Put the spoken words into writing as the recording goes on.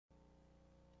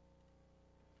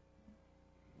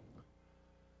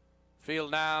Field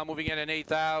now moving in an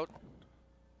eighth out.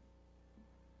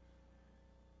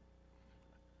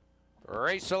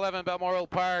 Race 11, Balmoral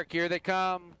Park. Here they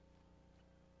come.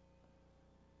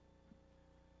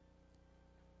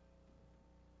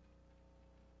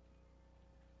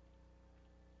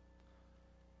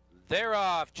 They're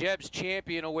off. JEB'S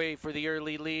Champion away for the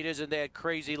early lead. Isn't that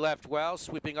crazy left well?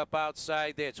 Sweeping up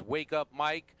outside, that's Wake Up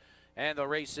Mike. And they'll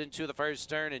race into the first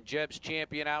turn. And JEB'S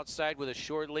Champion outside with a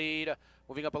short lead.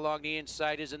 Moving up along the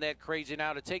inside. Isn't that crazy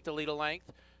now to take the lead a length?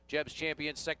 JEB'S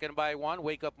Champion second by 1.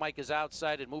 Wake Up Mike is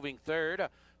outside and moving third.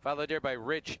 Followed there by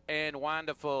Rich and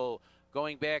Wonderful.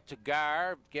 Going back to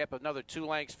Gar. Gap another 2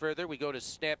 lengths further. We go to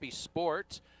Snappy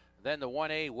Sport. Then the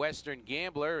 1A Western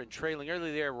Gambler. And trailing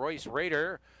early there, Royce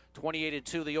Raider.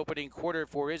 28-2 the opening quarter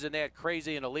for Isn't That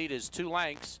Crazy, and the lead is 2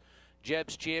 lengths.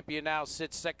 JEB'S Champion now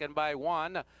sits second by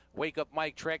 1. Wake Up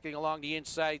Mike tracking along the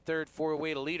inside third, 4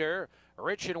 away to leader.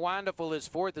 Rich and Wonderful is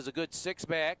fourth, is a good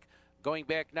 6-back. Going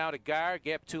back now to Gar,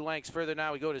 gap 2 lengths further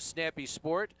now we go to Snappy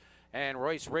Sport. And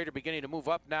Royce Raider beginning to move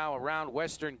up now around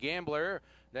Western Gambler.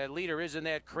 That leader Isn't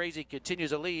That Crazy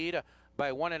continues a lead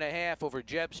by 1.5 over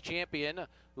JEB'S Champion,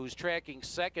 who's tracking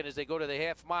second as they go to the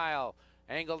half mile.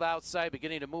 Angled outside,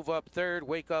 beginning to move up third.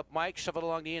 Wake Up Mike, shuffled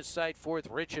along the inside fourth.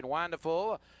 Rich and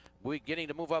Wonderful. Beginning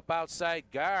to move up outside.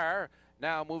 Gar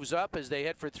now moves up as they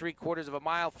head for 3/4 of a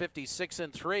mile,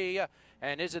 56-3.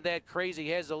 And Isn't That Crazy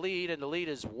has the lead, and the lead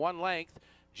is 1 length.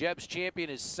 JEB'S Champion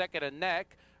is second and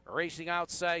neck. Racing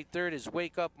outside third is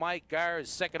Wake Up Mike. Gar is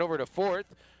second over to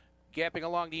fourth. Gapping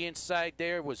along the inside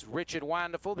there was Rich and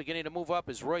Wonderful. Beginning to move up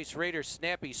is Royce Raider,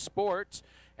 Snappy Sports.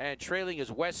 And trailing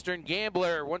is Western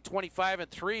Gambler,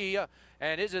 125-3.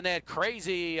 And Isn't That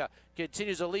Crazy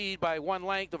continues to lead by 1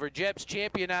 length over JEB'S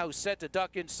Champion now, who's set to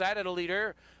duck inside of the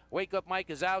leader. Wake Up Mike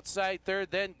is outside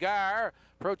third, then Gar.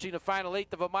 Approaching the final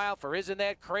 1/8 of a mile for Isn't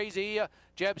That Crazy.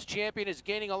 JEB'S Champion is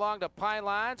gaining along the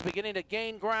pylons. Beginning to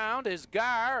gain ground is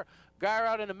Gar. Gar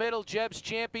out in the middle, JEB'S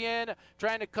Champion.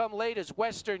 Trying to come late is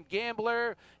Western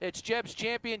Gambler. It's JEB'S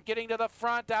Champion getting to the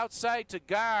front, outside to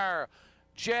Gar.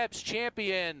 JEB'S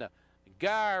Champion,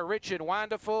 Gar, Rich and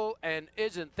Wonderful, and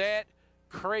Isn't That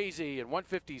Crazy in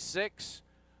 156.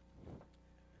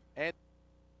 And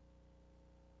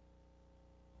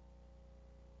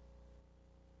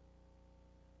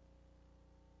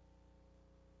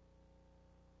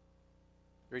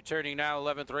returning now,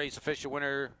 11th race official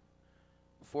winner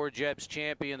for JEB'S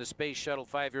Champion, the Space Shuttle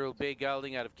 5-year-old bay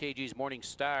gelding out of KG's Morning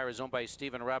Star, is owned by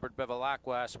Stephen Robert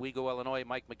Bevilacqua, Oswego, Illinois.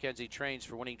 Mike McKenzie trains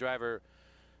for winning driver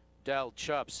Del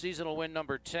Chupp. Seasonal win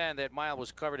number 10. That mile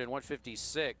was covered in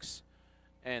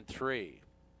 156-3.